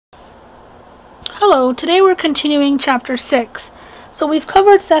Hello, today we're continuing chapter 6. So we've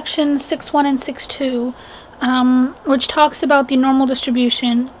covered sections 6.1 and 6.2, which talks about the normal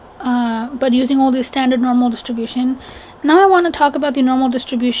distribution, but using only the standard normal distribution. Now I want to talk about the normal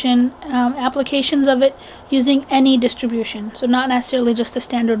distribution, applications of it using any distribution, so not necessarily just the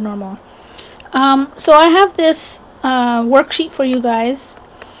standard normal. So I have this worksheet for you guys,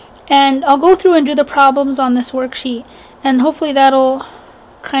 and I'll go through and do the problems on this worksheet, and hopefully that'll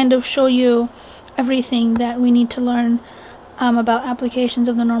kind of show you everything that we need to learn about applications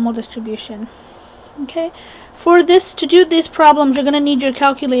of the normal distribution. Okay, for this, to do these problems, you're going to need your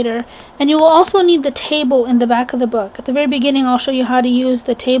calculator, and you will also need the table in the back of the book. At the very beginning, I'll show you how to use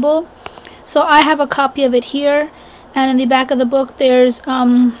the table. So I have a copy of it here, and in the back of the book there's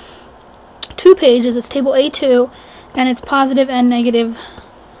 2 pages. It's table A2, and it's positive and negative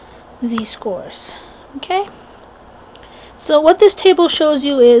z-scores. Okay, so what this table shows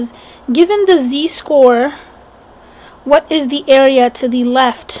you is, given the z-score, what is the area to the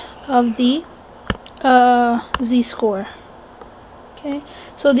left of the z-score? Okay,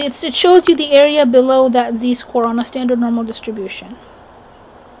 so it shows you the area below that z-score on a standard normal distribution.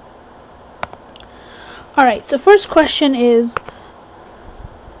 Alright, so first question is,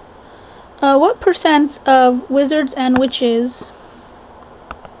 what percent of wizards and witches,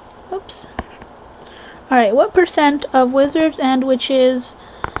 Alright, what percent of wizards and witches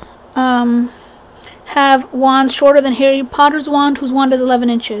have wands shorter than Harry Potter's wand, whose wand is 11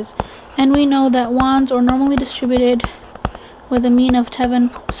 inches? And we know that wands are normally distributed with a mean of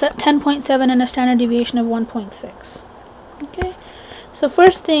 10.7 and a standard deviation of 1.6. Okay, so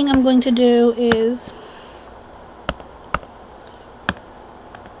first thing I'm going to do is,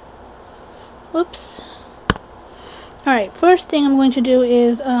 Alright, first thing I'm going to do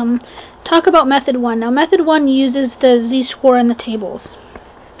is talk about method 1. Now method 1 uses the z-score in the tables.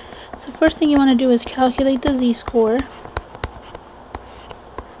 So first thing you want to do is calculate the z-score.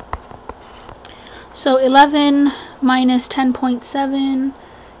 So 11 minus 10.7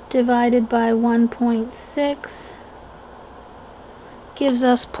 divided by 1.6 gives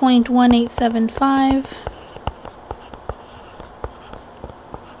us 0.1875.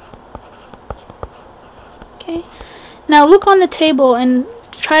 Okay, now look on the table and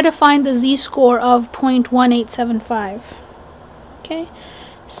try to find the z-score of 0.1875. Okay,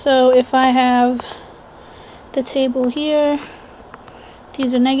 so if I have the table here,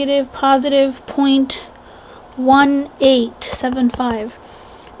 these are negative, positive 0.1875.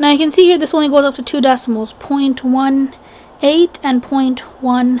 Now you can see here this only goes up to 2 decimals, 0.18 and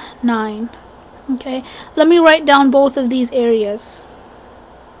 0.19. Okay, let me write down both of these areas.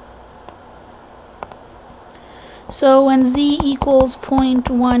 So when z equals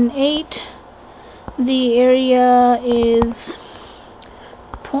 0.18, the area is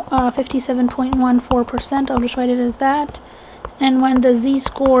 57.14%. I'll just write it as that. And when the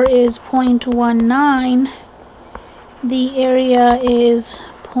z-score is 0.19, the area is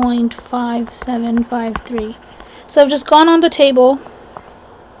 0.5753. So I've just gone on the table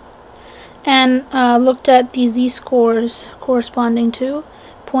and looked at the z-scores corresponding to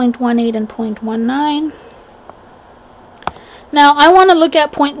 0.18 and 0.19. Now I want to look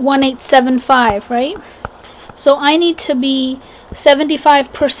at 0.1875, right? So I need to be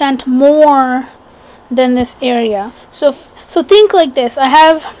 75% more than this area. So think like this. I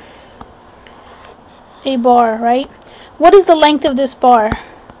have a bar, right? What is the length of this bar?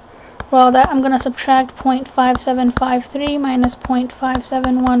 Well, that I'm going to subtract 0.5753 minus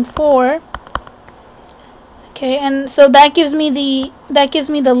 0.5714. Okay, and so that gives me the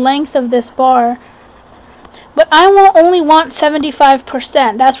length of this bar. But I only want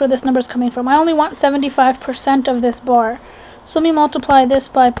 75%. That's where this number is coming from. I only want 75% of this bar. So let me multiply this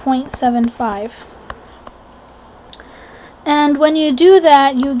by 0.75. And when you do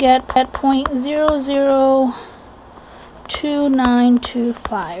that, you get at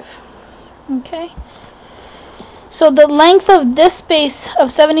 0.002925. Okay? So the length of this space of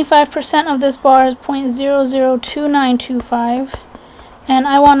 75% of this bar is 0.002925. And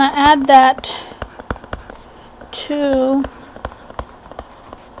I want to add that to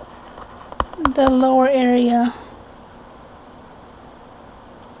the lower area.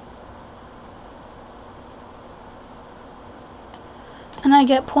 And I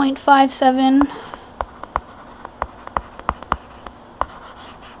get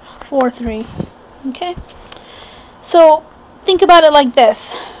 0.5743. Okay, so think about it like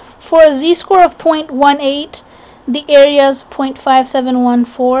this. For a z-score of 0.18, the area is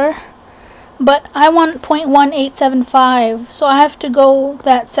 0.5714. But I want 0.1875, so I have to go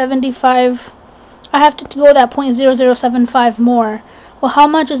that 0.0075 more. well, how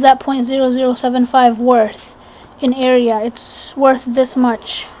much is that 0.0075 worth in area? It's worth this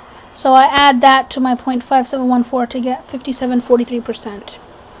much. So I add that to my 0.5714 to get 57.43%.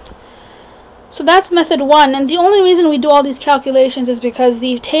 So that's method 1, and the only reason we do all these calculations is because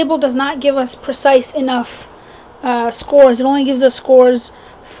the table does not give us precise enough scores. It only gives us scores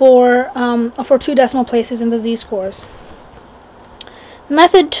for 2 decimal places in the z-scores.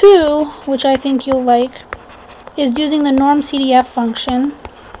 Method 2, which I think you'll like, is using the normcdf function.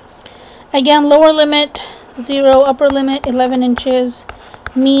 Again, lower limit 0, upper limit 11 inches,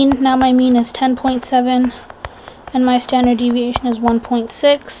 mean, now my mean is 10.7, and my standard deviation is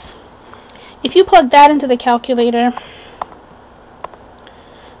 1.6. If you plug that into the calculator,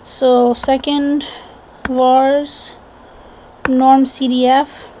 so second vars normcdf,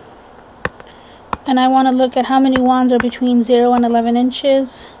 and I want to look at how many wands are between 0 and 11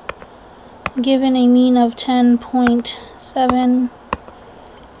 inches, given a mean of 10.7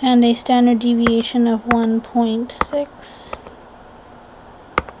 and a standard deviation of 1.6.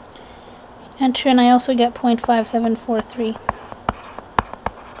 Enter, and I also get 0.5743.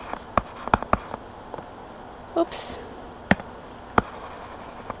 Oops.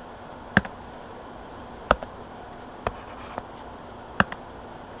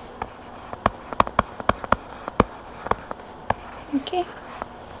 Okay.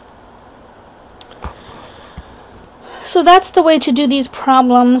 So that's the way to do these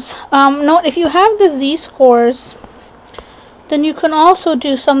problems. Note, if you have the z-scores, then you can also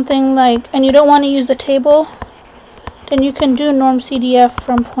do something like, and you don't want to use the table, then you can do normcdf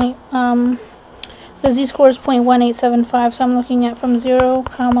from the z-score is 0.1875, so I'm looking at from 0,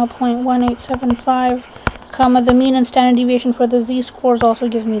 0.1875, the mean and standard deviation for the z-scores also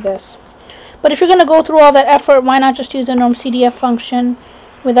gives me this. But if you're going to go through all that effort, why not just use the normcdf function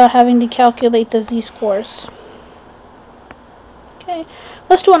without having to calculate the z-scores? Okay,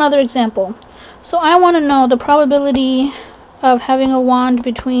 let's do another example. So I want to know the probability of having a wand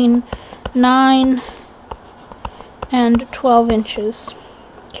between 9 and 12 inches.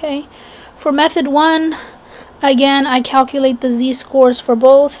 Okay. For method 1, again, I calculate the z-scores for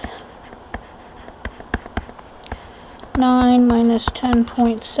both. 9 minus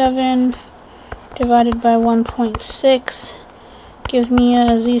 10.7 divided by 1.6 gives me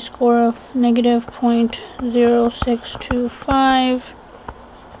a z-score of negative 0.0625.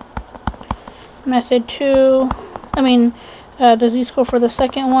 Method 2, the z-score for the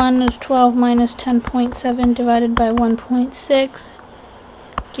second one is 12 minus 10.7 divided by 1.6.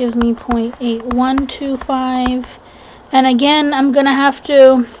 Gives me 0.8125, and again I'm gonna have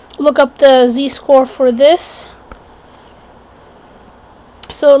to look up the z-score for this.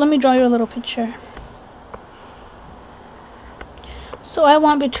 So let me draw you a little picture. So I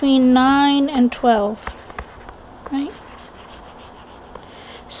want between 9 and 12, right?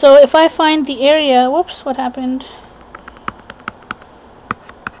 So if I find the area, whoops, what happened?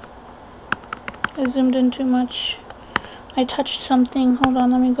 I zoomed in too much. I touched something. Hold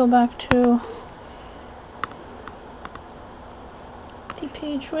on, let me go back to the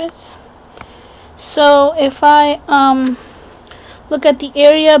page width. So if I look at the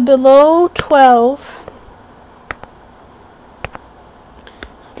area below 12,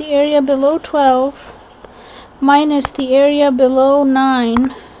 the area below 12 minus the area below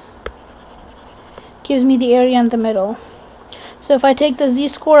 9 gives me the area in the middle. So if I take the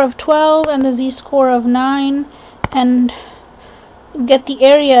z-score of 12 and the z-score of 9 and get the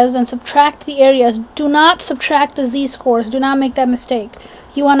areas and subtract the areas. Do not subtract the z-scores. Do not make that mistake.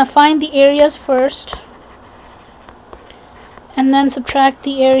 You want to find the areas first and then subtract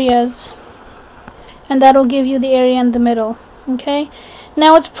the areas, and that'll give you the area in the middle. Okay?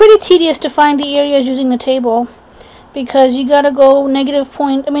 Now it's pretty tedious to find the areas using the table because you gotta go negative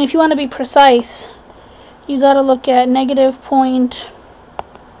point. If you want to be precise, you gotta look at negative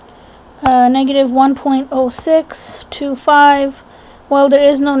 1.0625. Well, there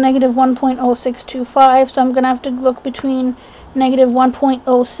is no negative 1.0625, so I'm going to have to look between negative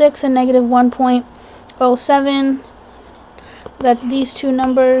 1.06 and negative 1.07. That's these two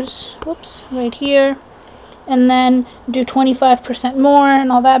numbers, whoops, right here. And then do 25% more and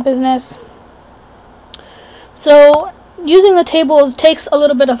all that business. So using the tables takes a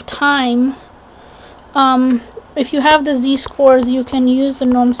little bit of time. If you have the z-scores, you can use the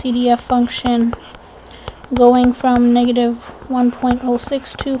normcdf function going from negative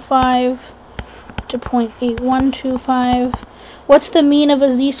 1.0625 to 0.8125. What's the mean of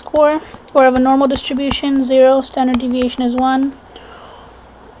a z-score or of a normal distribution? 0, standard deviation is 1.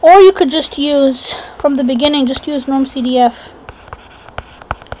 Or you could just use, from the beginning, just use normcdf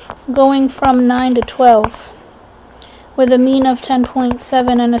going from 9 to 12. with a mean of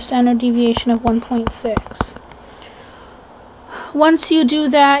 10.7 and a standard deviation of 1.6. Once you do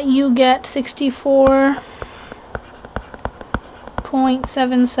that, you get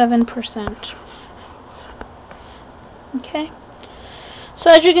 64.77%. Okay,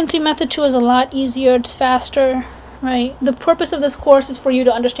 so as you can see, method 2 is a lot easier, it's faster, right? The purpose of this course is for you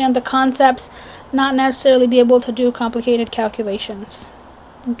to understand the concepts, not necessarily be able to do complicated calculations,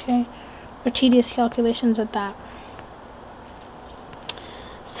 okay, or tedious calculations at that.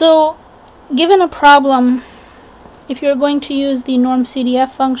 So given a problem, if you're going to use the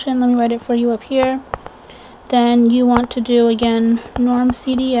normcdf function, let me write it for you up here, then you want to do, again,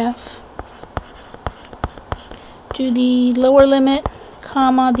 normcdf, do the lower limit,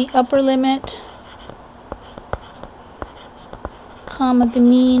 comma, the upper limit, comma, the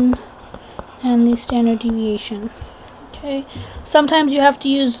mean, and the standard deviation. Okay, sometimes you have to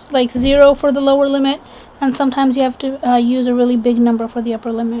use like 0 for the lower limit, and sometimes you have to use a really big number for the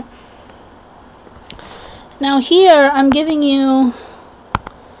upper limit. Now here I'm giving you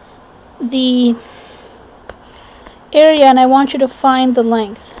the area and I want you to find the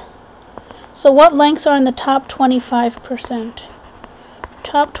length. So what lengths are in the top 25%?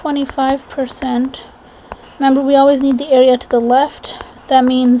 Top 25%, remember we always need the area to the left. That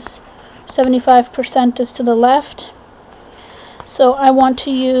means 75% is to the left. So I want to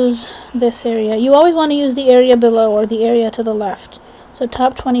use this area. You always want to use the area below or the area to the left. So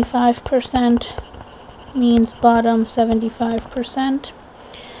top 25% means bottom 75%.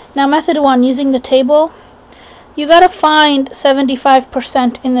 Now method 1, using the table, you got to find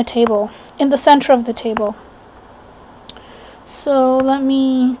 75% in the table, in the center of the table. So let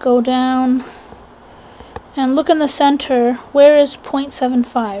me go down and look in the center. Where is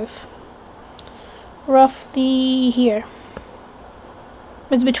 0.75? Roughly here.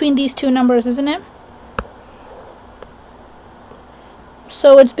 It's between these two numbers, isn't it?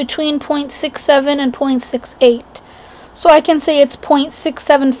 So it's between 0.67 and 0.68. So I can say it's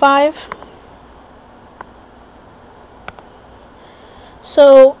 0.675.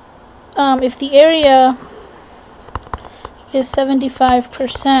 So if the area is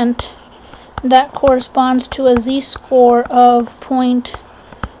 75%, that corresponds to a z-score of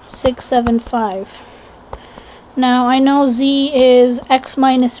 0.675. Now I know z is x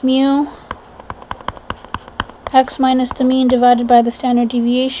minus mu, x minus the mean divided by the standard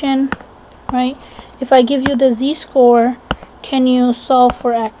deviation, right? If I give you the z-score, can you solve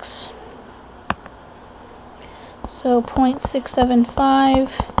for x? So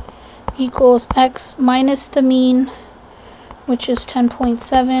 0.675 equals x minus the mean, which is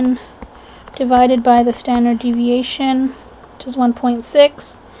 10.7, divided by the standard deviation, which is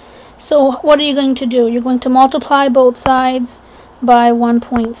 1.6. So what are you going to do? You're going to multiply both sides by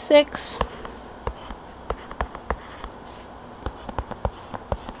 1.6.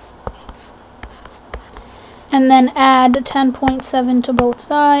 And then add 10.7 to both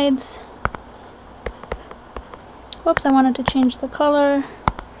sides. Whoops, I wanted to change the color.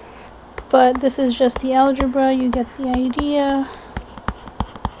 But this is just the algebra, you get the idea.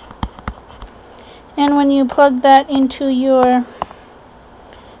 And when you plug that into your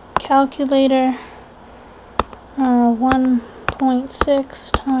calculator,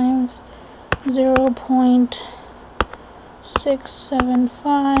 1.6 times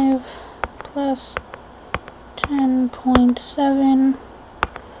 0.675 plus 10.7,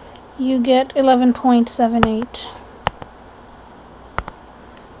 you get 11.78.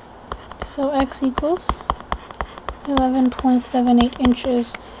 So x equals 11.78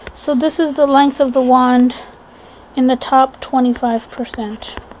 inches. So this is the length of the wand in the top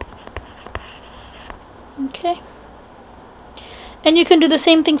 25%. Okay. And you can do the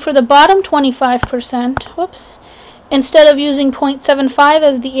same thing for the bottom 25%. Whoops. Instead of using 0.75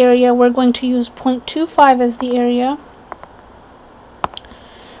 as the area, we're going to use 0.25 as the area.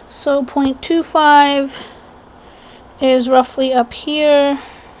 So 0.25 is roughly up here.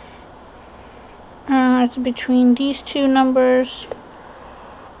 It's between these two numbers.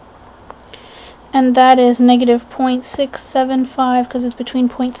 And that is negative 0.675 because it's between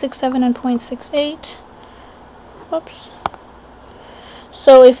 0.67 and 0.68. Whoops.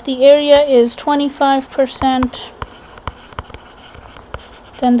 So if the area is 25%,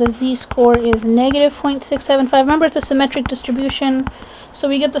 then the z-score is negative 0.675. Remember, it's a symmetric distribution, so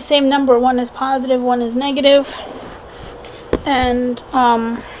we get the same number. One is positive, one is negative. And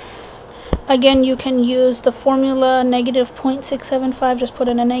again, you can use the formula negative 0.675, just put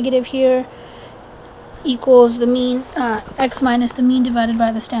in a negative here, equals the mean, x minus the mean divided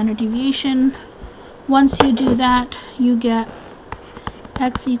by the standard deviation. Once you do that, you get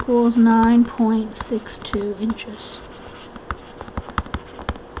x equals 9.62 inches.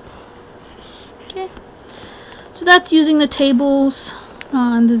 So that's using the tables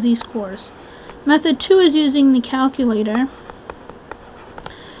and the z-scores. Method 2 is using the calculator.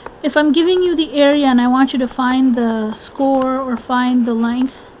 If I'm giving you the area and I want you to find the score or find the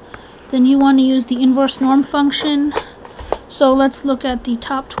length, then you want to use the inverse norm function. So let's look at the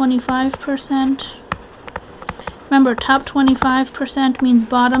top 25%. Remember, top 25% means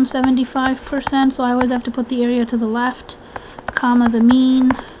bottom 75%, so I always have to put the area to the left, comma the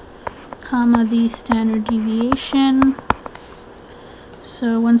mean, comma the standard deviation.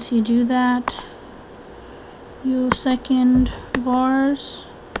 So once you do that, you second vars,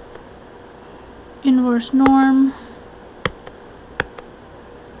 inverse norm,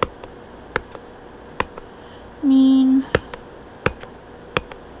 mean,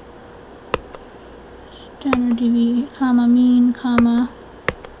 standard deviation, comma mean, comma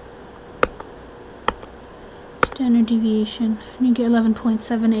standard deviation, and you get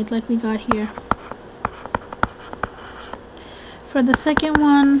 11.78 like we got here. For the second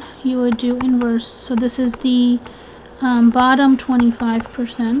one, you would do inverse. So this is the bottom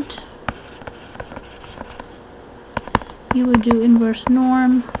 25%. You would do inverse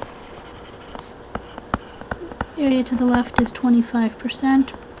norm. Area to the left is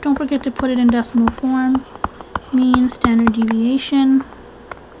 25%. Don't forget to put it in decimal form. Mean, standard deviation.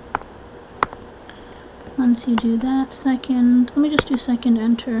 Once you do that, second, let me just do second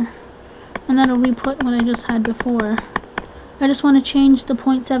enter, and that'll re-put what I just had before. I just want to change the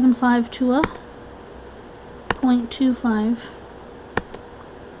 0.75 to a 0.25.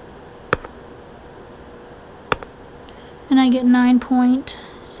 And I get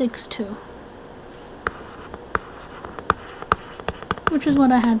 9.62. Which is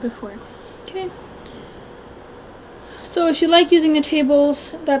what I had before. Okay. So if you like using the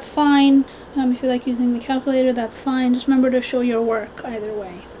tables, that's fine. If you like using the calculator, that's fine. Just remember to show your work either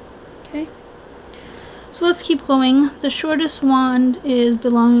way. Okay. So let's keep going. The shortest wand is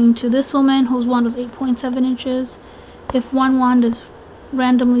belonging to this woman whose wand was 8.7 inches. If one wand is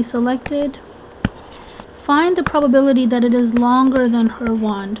randomly selected, find the probability that it is longer than her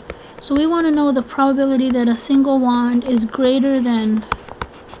wand. So we want to know the probability that a single wand is greater than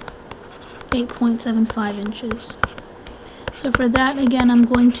 8.75 inches. So for that, again, I'm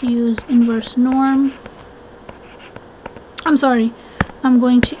going to use inverse norm. I'm sorry, I'm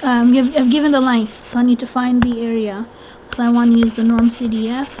going to, I've given the length, so I need to find the area. So I want to use the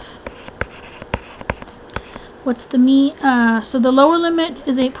normcdf. What's the mean? So the lower limit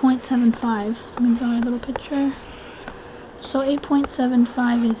is 8.75. So let me draw a little picture. So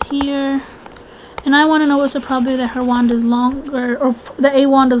 8.75 is here. And I want to know what's the probability that her wand is longer, or the A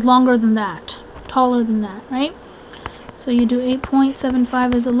wand is longer than that, taller than that, right? So you do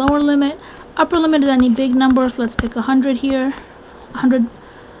 8.75 as the lower limit. Upper limit is any big numbers. Let's pick 100 here. 100.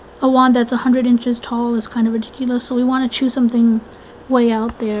 A wand that's 100 inches tall is kind of ridiculous, so we want to choose something way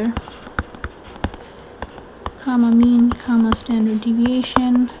out there. Comma mean, comma standard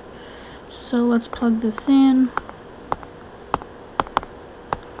deviation. So let's plug this in.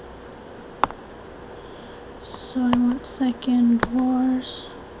 So I want second vars,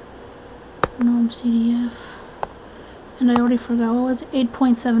 normcdf, and I already forgot, what was it?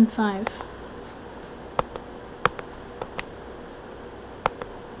 8.75.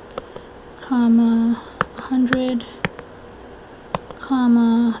 Comma 100,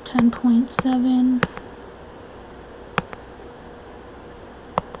 comma 10.7.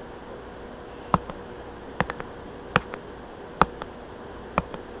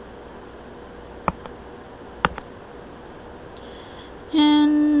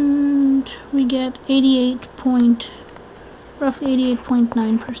 And we get roughly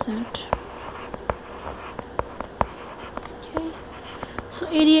 88.9%. Okay, so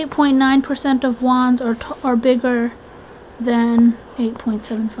 88.9% of wands are bigger than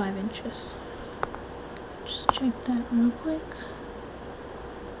 8.75 inches. Just check that real quick.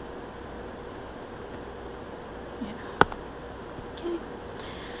 Yeah. Okay.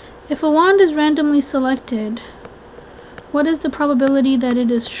 If a wand is randomly selected, what is the probability that it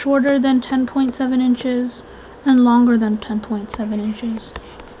is shorter than 10.7 inches and longer than 10.7 inches?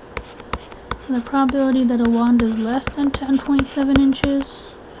 So the probability that a wand is less than 10.7 inches,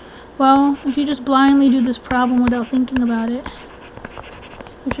 well, if you just blindly do this problem without thinking about it,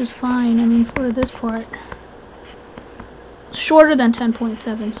 which is fine, I mean, for this part, shorter than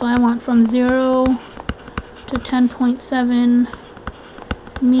 10.7, so I want from 0 to 10.7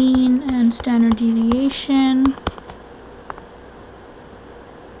 mean and standard deviation.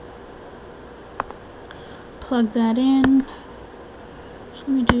 Plug that in. So let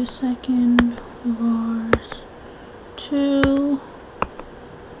me do second vars 2.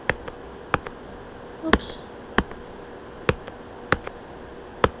 Oops.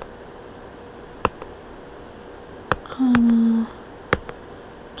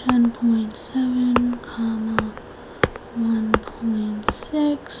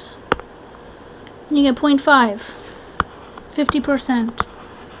 and you get 0.5, 50%.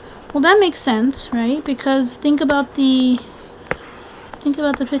 Well, that makes sense, right? Because think about the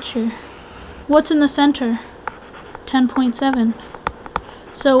picture. What's in the center? 10.7.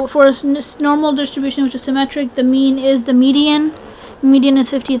 So for a normal distribution which is symmetric, the mean is the median. Median is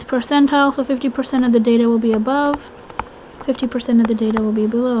 50th percentile, so 50% of the data will be above, 50% of the data will be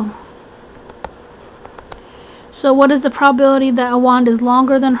below. So what is the probability that a wand is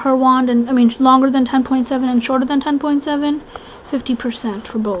longer than her wand, and longer than 10.7 and shorter than 10.7? 50%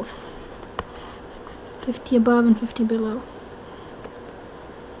 for both. 50 above and 50 below.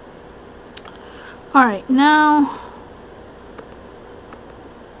 Alright, now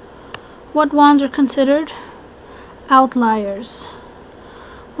what wands are considered? Outliers.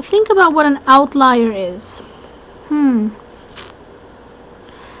 Well, think about what an outlier is.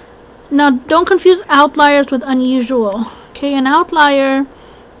 Now, don't confuse outliers with unusual. Okay, an outlier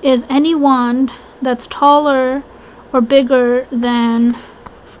is any wand that's taller or bigger than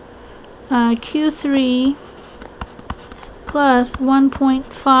Q3 plus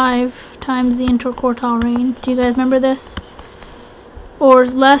 1.5 times the interquartile range. Do you guys remember this? Or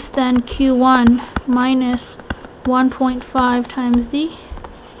less than Q1 minus 1.5 times the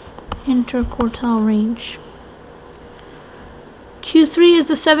interquartile range. Q3 is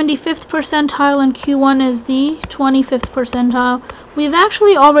the 75th percentile and Q1 is the 25th percentile. We've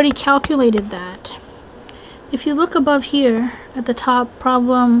actually already calculated that. If you look above here at the top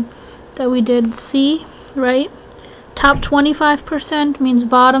problem that we did C, right? Top 25% means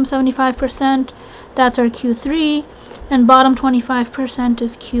bottom 75%. That's our Q3. And bottom 25%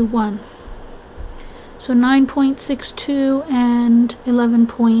 is Q1. So 9.62 and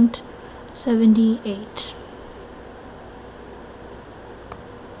 11.78.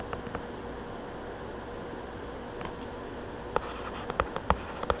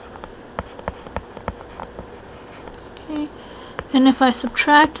 Okay, and if I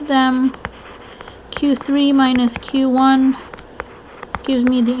subtract them, Q3 minus Q1 gives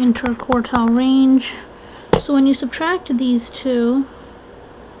me the interquartile range. So when you subtract these two,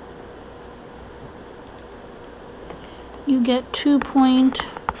 you get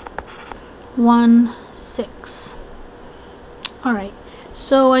 2.16. Alright,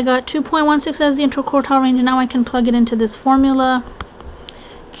 so I got 2.16 as the interquartile range, and now I can plug it into this formula.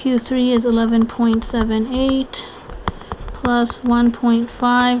 Q3 is 11.78 plus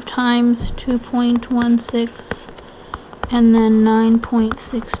 1.5 times 2.16 and then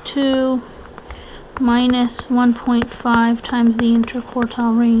 9.62 minus 1.5 times the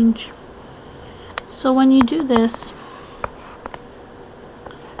interquartile range. So when you do this,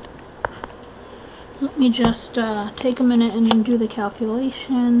 let me just take a minute and do the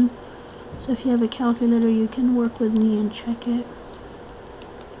calculation. So if you have a calculator, you can work with me and check it.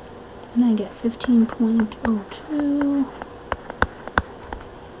 And I get 15.02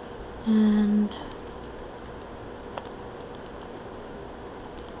 and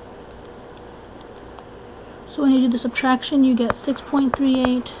so when you do the subtraction, you get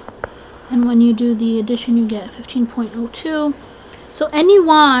 6.38, and when you do the addition, you get 15.02. So any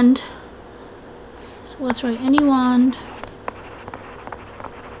wand, so let's write any wand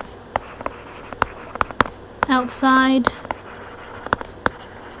outside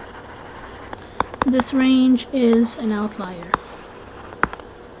this range is an outlier.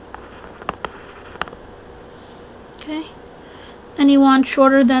 Okay? Any wand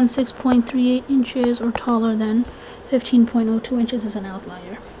shorter than 6.38 inches or taller than 15.02 inches is an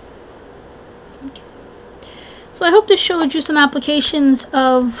outlier. Okay. So I hope this showed you some applications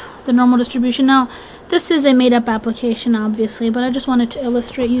of the normal distribution. Now, this is a made-up application, obviously, but I just wanted to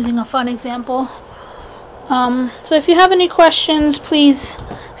illustrate using a fun example. So if you have any questions, please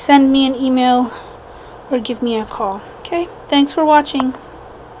send me an email or give me a call. Okay? Thanks for watching.